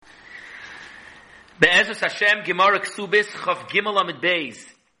Be'ezus Hashem, Gemara Kesubos, Chav Gimel Amid Beis.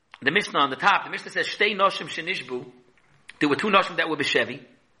 The Mishnah on the top, the Mishnah says, Shtei Noshim Shenishbu. There were two Noshim that were B'Shevi.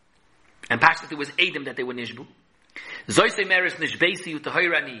 And Pashtat, there was Edom that they were Nishbu. Zoyse Meres Nishbeisi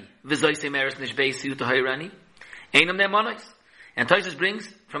Utahayrani. V'Zoyse Meres Nishbeisi Utahayrani. Einam Ne'monos. And Tosfos brings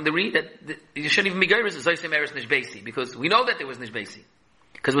from the read that you shouldn't even be Geiris Zoyse Meres Nishbeisi. Because we know that there was Nishbeisi.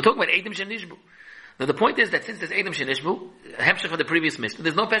 Because we're talking about Edom Shenishbu. Now the point is that since there's Edom Shenishbu, Hemshech from the previous Mishnah,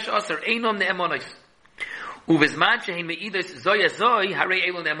 there's no Pesha Asar, Einam Ne'monos. Uvizman shehin me'idos zoy zoy harei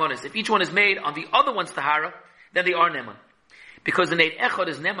elon ne'emonis. If each one is made on the other one's tahara, then they are ne'emon. Because the neid echad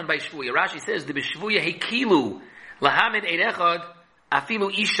is ne'emon by shvuya. Rashi says the b'shvuya hekilu lahamid neid echad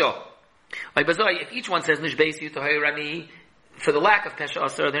afilu isha. If each one says nishbeisi u'tohayrani, for the lack of pesha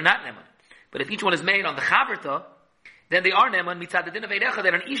asar, they're not ne'emon. But if each one is made on the chaverta, then they are ne'emon. Mitzad the din of neid echad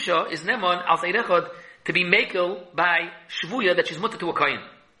that an isha is ne'emon al neid echad to be mekel by shvuya that she's mutter to a kohen.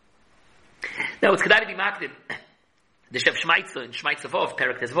 Now it's kedai to be makdim. The Chef Shmaitzer in Shmaitzer Vov,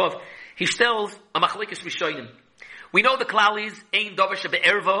 Perek Tezvov, he tells a machlekes rishonim. We know the klal is ein davar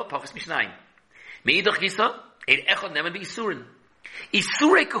shebe'erva pachas mishnayim. Meidach gisa ein echad nemen beisurin.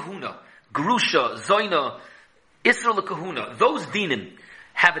 Isurei kahuna, grusha, zoina, Israel kahuna. Those dinim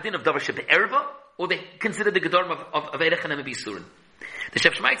have a din of davar shebe'erva, or they consider the gedorim of ein echad nemen beisurin. The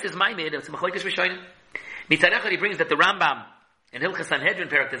Chef Shmaitzer is maimed. It's a machlekes rishonim. Mitzad echad he brings that the Rambam in Hilchas Sanhedrin,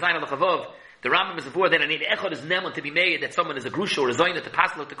 Perek Tezayin al Chavov, the Rambam is before that an echad is neman to be made that someone is a grusha or a zoyna to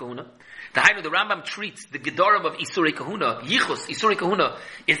pass to kahuna. The Rambam treats the gedorim of isurei kahuna, yichus isurei kahuna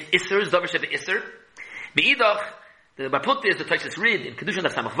is isur's davar shebe isur. Meidach, the Baput is the Tosfos read in Kedushin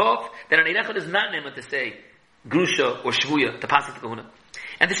Daf Samach Vav that an echad is not neman to say grusha or shvuya to pass to kahuna.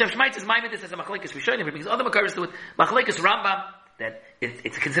 And the Chef Shmaitzer is maimed this as a machlekes rishonim because other makaris do it. Machlekes Rambam that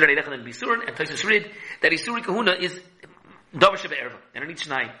it's considered an echad and bisurin, and Tosfos read that isurei kahuna is davar shebe erva and on each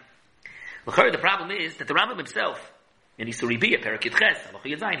night. The problem is that the Rambam himself, in Isuribiyah, Perek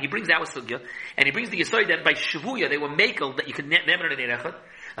Yitches, he brings our sugya, and he brings the Yesod that by Shavuya they were makel that you could nemon an erechad.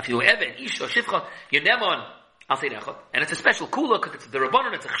 If you ever Isha Shivcha, you nemon al erechad, and it's a special kula because it's the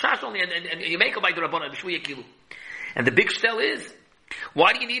Rabbanon, it's a chash only, and you makel by the Rabbanon b'shvuya kilu. And the big shtel is,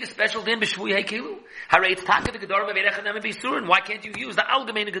 why do you need a special din b'shvuya kilu? Harei it's taka the gedorim of erechad nemen b'isurin. Why can't you use the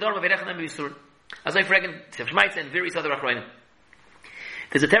algemein gedorim of erechad nemen b'isurin? As I fragen Chef Shmaitzer and various other achronim.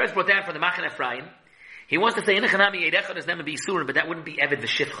 There's a teretz brought down from the Machan Ephraim. He wants to say in Echanami Eidechad is never be Yisurin, but that wouldn't be Eved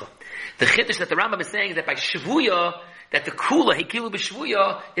v'Shivcha. The chiddush that the Rambam is saying is that by Shavuya, that the Kula Hekilu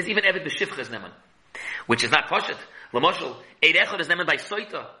b'Shvuya is even Eved v'Shivcha is neman, which is not Poshet. Lamoshel Eidechad is neman by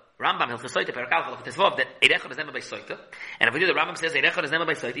Soita. Rambam Hilchos Soita Perakal Chalach Tezvov that Eidechad is neman by Soita, and if we do the Rambam says Eidechad is neman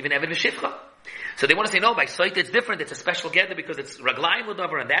by Soita, even Eved v'Shivcha. So they want to say no, by Soita it's different. It's a special gather because it's Raglayim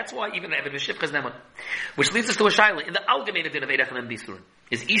l'davar, and that's why even Eved v'Shivcha is neman. Which leads us to a shaila in the Algemein din of Eidechad and Bisurin.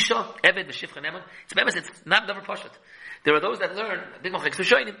 Is Isha, Eved, V'Shivcha, Neman? It's not Davar Poshet. There are those that learn, big machlekes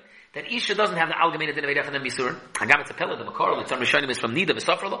rishonim, that Isha doesn't have the Algemein din of Eidechad and Bisurin. Hagam it's a pella, the Makar, the Tzar Rishonim is from Nida,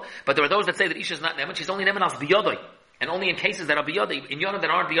 V'Safrala, but there are those that say that Isha is not Neman, she's only Neman as Biyodoi. And only in cases that are Biyodoi, in Yonah that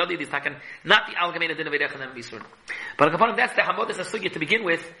aren't Biyodoi, these taken, not the Algemein din of Eidechad and Bisurin. But upon that's the Hamod is a sugya to begin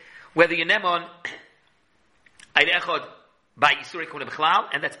with, whether you Neman, Eidechad, by Isurei Kuna B'Chlal,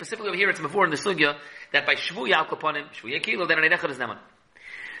 and that specifically over here it's before in the sugya, that by Shvuya Al Kaponim, Shvuya Kilo, that an Eidechad is Neman.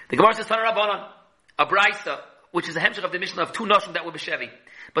 The Gemara says, Tana Rabbanon, a Braisa, which is a hemshech of the Mishnah of two Noshim that were B'Shevi.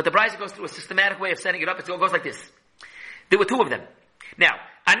 But the Braisa goes through a systematic way of setting it up. It goes like this. There were two of them. Now,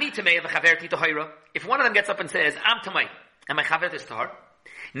 Ani Tamei of a Chaverti Tahira. If one of them gets up and says, I'm Tamei, and my Chavert is Tahar,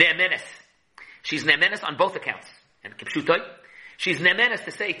 Ne'emenes. She's Ne'emenes on both accounts. And Kipshutoi, she's Ne'emenes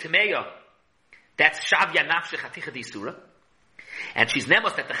to say Tameya, that's Shavya Nafshe Chaticha Disura. And she's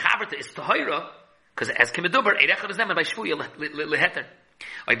Ne'emes that the Chavert is Tahira, because as Kimeduber, Eidechad is Ne'emen by Shvuya Leheter.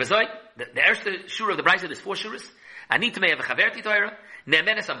 The first shur of the Braisa is 4 shuras. Ani Tamei of a Chaverti Tahira.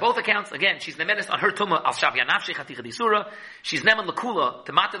 Ne'emenes on both accounts. Again, she's Ne'emenes on her Tumah al Shavya Nafshe Chaticha Disura. She's Ne'emen Lekula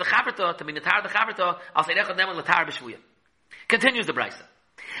to Mata the Chaverta to Minatar the Chaverta al Eidechad Ne'emen Letar B'Shvuya. Continues the Braisa.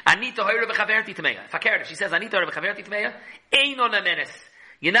 Ani Tahira v'Chaverti Tameya. If she says Ani Tahira v'Chaverti Tameya, Eino Ne'emenes.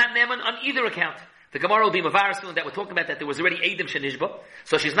 You're not Ne'emen on either account. The Gemara will be Mavar soon that we're talking about that there was already Eidim Shenishba.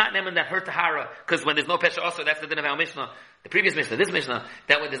 So she's not Ne'emen that her Tahara, because when there's no Pesha Osar, that's the din of our Mishnah, the previous Mishnah, this Mishnah,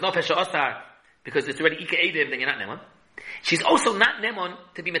 that when there's no Pesha Osar, because it's already Ika Eidim, then you're not Ne'emen. She's also not Ne'emen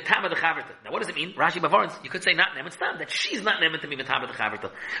to be Metama the Chaverta. Now what does it mean? Rashi Bavarans, you could say not Ne'emen, it's not that she's not Ne'emen to be Metama the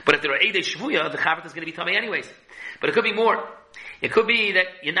Chaverta. But if there are Eidei Shvuya, the Chaverta is going to be Tamei anyways. But it could be more. It could be that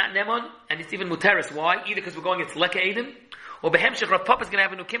you're not Ne'emen, and it's even Muteris. Why? Either because we're going, it's Leka Eidim, or Behemshech Rav Papa is going to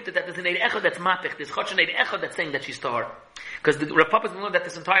have a nukimta that there's an Eid Echad that's mapich. There's Chotch an Eid Echad that's saying that she's tahar. Because the Rav Papa is going to learn that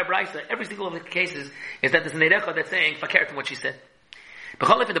this entire Braisa, every single of the cases, is that there's an Eid Echad that's saying fakert from what she said.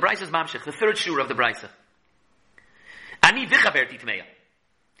 B'cholif in the Brisa is mamshich, the third shura of the Brisa. Ani v'chaverti tmeya.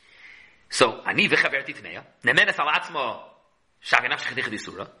 So, ani v'chaverti tmeya. Nemenes al atzmo, shavi nafshich chedicha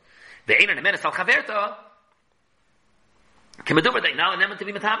disura. Ve'ena nemenes al chaverta. Kemeduber, they now nemen to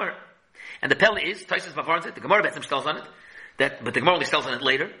be metamer. And the pella is, Taisus Bavarns it, the Gemara Betzim tells on it, but the Gemara only tells on it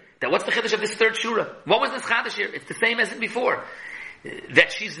later, that what's the chiddush of this third shura? What was this chiddush here? It's the same as before.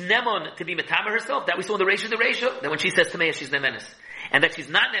 That she's nemon to be metamer herself, that we saw in the ratio, that when she says to me, she's nemenis. And that she's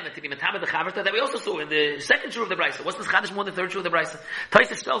not nemon to be metamer the chaverta, that we also saw in the second shura of the Brisa. What's this chiddush more than the third shura of the Brisa?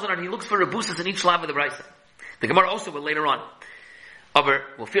 Taisus tells on it, and he looks for rebusas in each shlav of the Brisa. The Gemara also will later on.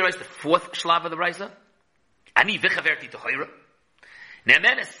 We'll theorize the fourth shlav of the Brisa. Ani v'chaverti tohira.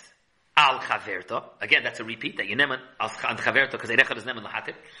 Nemenis. Al chaverta. Again, that's a repeat that you nemen al chaverta because erechad is nemen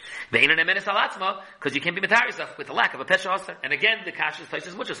lahatir. Ve'ina nemenis al atzma because you can't be metar yourself with the lack of a pesha aser. And again, the kasha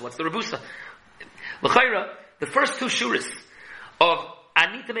is muchas. What's the rebusa? L'chayra, the first two shuras of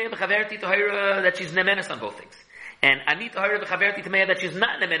ani tamei v'chaverti tohira that she's nemenis on both things, and ani tohira v'chaverti tamei that she's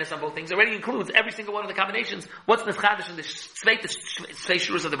not nemenis on both things already includes every single one of the combinations. What's the chadash in the svei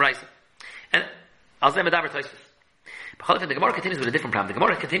shuras of the brisa? And al zeh medaber Taisus. The Gemara continues with a different problem. The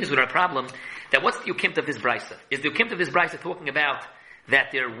Gemara continues with a problem that what's the ukimt of this brisa? Is the ukimt of this brisa talking about that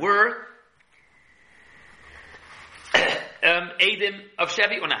there were Eidim of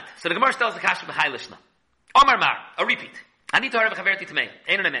Shevi or not? So the Gemara tells the Kasha b'chai lishna. Omar Mar, a repeat. Ani Torah v'chaverti tmei.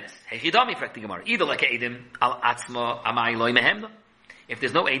 Ein a menace. Hey chidami frak the Gemara. Either like Eidim al atzma amai loy mehemna. If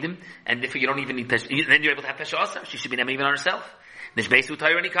there's no Eidim, and if you don't even need Pesha, then you're able to have Pesha Asar. She should be never even on herself. Nishbesu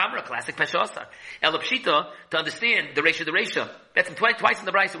Torah Nikamra, classic Pesha Asar. El Pshita, to understand the ratio. That's twice in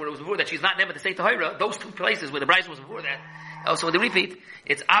the Brisa where it was before that she's not never to say Torah. Those two places where the Brisa was before that. Also, in the repeat,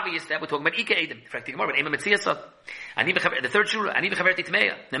 it's obvious that we're talking about Ike Eidim. In fact, the Gemara, the third shura, Ani v'chaverti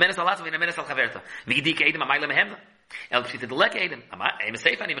tmeya. Nemenes al atzma v'nemenes al chaverta. V'gidi Ike Eidim, amay lemehemna. El Pshita delek Eidim. Em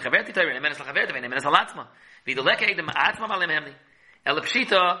seif ani v'chaverti Torah, nemenes al chaverta, v'nemenes al atzma. V'delek Eidim, atzma ma lemehemni. El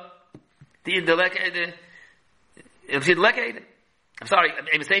Pshita, the delek Eidim. El Pshita delek Eidim. I'm sorry,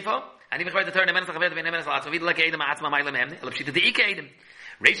 Em seifo. Ani v'chaverti Torah, nemenes al chaverta, v'nemenes al atzma. V'delek Eidim, atzma ma lemehemni. El Pshita the Ike Eidim.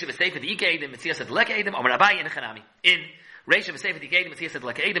 Reisha v'seif the Ike Eidim. Mitzvah said delek Eidim. Omer Abai in Chanami. In Reisha v'seif the Ike Eidim. Mitzvah said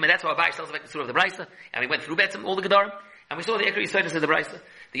delek Eidim. And that's how Abai tells about the surah of the Brisa. And we went through Betzim, all the Gedarim. And we saw the Ikra Yisoidus of the Brisa.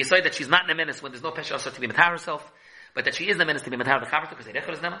 The Yisoid that she's not nemenis when there's no Pesha Asar to be matar herself, but that she is nemenis to be matar the Chavarta because the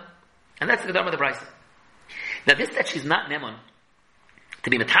Erechot is neman. And that's the Gedarim of the Brisa. Now this that she's not neman to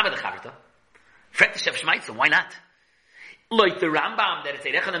be matar the Chavarta, Fret Shev Shmaitza, why not? Like the Rambam that it's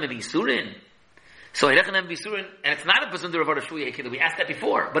Erechot and Bisurin. So Erechot and Bisurin, and it's not a Bazunder of Arashui Ekid, we asked that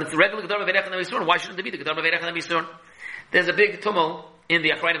before, but it's the regular Gedarim of Erechot and Bisurin. Why shouldn't it be the Gedarim of Erechot and Bisurin? There's a big tumult in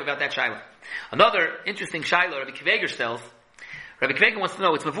the Achrayim about that Shaila. Another interesting Shaila, Rabbi Kiveger tells, Rabbi Kiveger wants to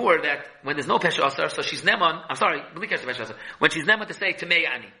know, it's Mavur that when there's no Pesha Asar, so she's Neman, I'm sorry, when she's Neman to say Tamei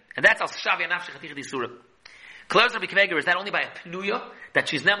Ani. And that's Al Shavi Anafshech Atich Di Surah. Close Rabbi Kiveger is that only by a Pnuya, that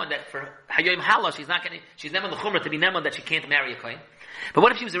she's Neman, that for Hayoim Hala, she's Neman L'chumra to be Neman, that she can't marry a Kohen. But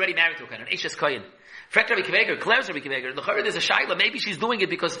what if she was already married to a Kohen, an Eshes Kohen? Frek Rabbi Kiveger, Klaus Rabbi Kiveger, there's a Shaila, maybe she's doing it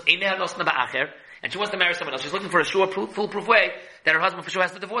because Eineh Nosna Ba'acher, and she wants to marry someone else. She's looking for a sure, foolproof way that her husband for sure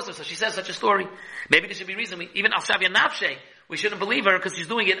has to divorce her. So she says such a story. Maybe there should be reason. Even Al Shavya Nafshe, we shouldn't believe her because she's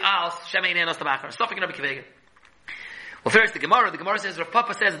doing it Al Shemei Nenos Tabachar. Stopping in Rabbi Kiveger. Well, first the Gemara says, Rav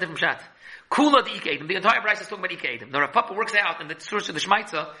Papa says a different shot. Kula the Ikedim. The entire Brisa is talking about Ikedim. Now Rav Papa works out in the source of the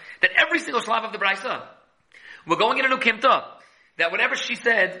Shmaitza that every single slav of the Brisa, we're going in a new Kimta, that whatever she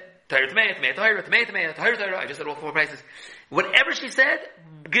said, I just said all four prices. Whatever she said,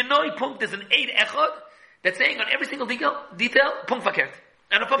 Genoi Punkt is an Eid Echad that's saying on every single detail, Punkt Fakert.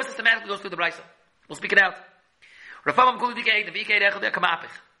 And Rav Papa systematically goes through the Brisa. We'll speak it out. Rav Papa Mkul Dike, the Vike Echad, the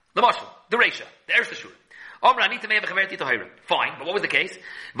Kamapich. The Moshe, the Reisha, the Erste Shur. Omra, Anita Meya V'chaverti Tohira. Fine, but what was the case?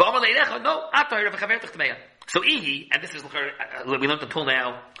 V'omra Leid Echad, no, At Tohira V'chaverti Tohira. So Ihi, and this is, we learned until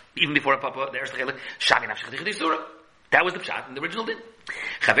now, even before Rav Papa, the Erste Chelik, Shavi Nafshech Dichdi Surah. That was the pshat in the original din.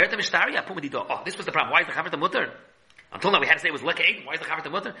 Chaverta mishtari apumadido. Oh, this was the problem. Why is the chaverta mutter? Until now we had to say it was leka eight. Why is the chaverta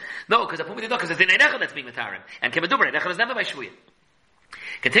mutter? No, because apumadido, because it's in Einecha that's being matarim. And kemeduber, Einecha is never by shvuya.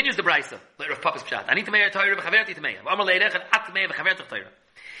 Continues the brisa. Later of Papa's pshat. Ani tameya toira v'chaverti tameya. V'amar le'Einecha at tameya v'chaverti toira.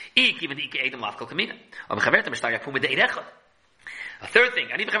 Ik even the ike edem lafkal kamina. Or v'chaverta mishtari apumad Einecha. A third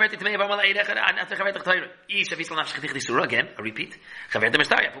thing, Ani v'chaverti tameya v'amar le'Einecha at v'chaverti toira. Ish avisal nafshich dich disura. Again, a repeat. Chaverta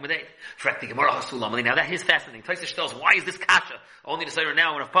mishtari apumad Einecha. Fret the Gemara hasulam. Now that is fascinating. Tosfos tells why is this kasha only the Torah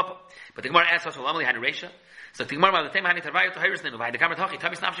now and of Papa? But the Gemara asks hasulam had a reisha. So the Gemara the time had tarvayu to hiris nenu. By the Gemara talking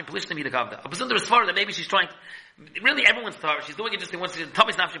tamis nafshin pelishtim he the kavda. A bezunder is far that maybe she's trying. Really, everyone's Torah. She's doing it just once.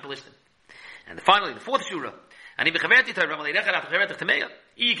 Tamis nafshin pelishtim. And finally, the fourth shura. Ani b'chaverti Torah v'malei rechad at chaverti tameya.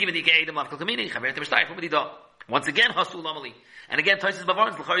 Iki v'dike edem lafkal kamini chaverti mishtayif v'medidah. Once again, Hasul Amali. And again, Taisus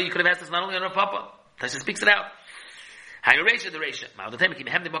Bavarans, L'chari, you could have asked this not only on Rav Papa. Taisus speaks it out. Hayur Reisha, the Reisha. Ma'od Atem, Kim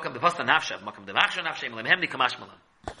Hemdi Makam, the Pasta Nafsha, Makam the Machsha Nafsha, Malam Hemdi Kamashmalam.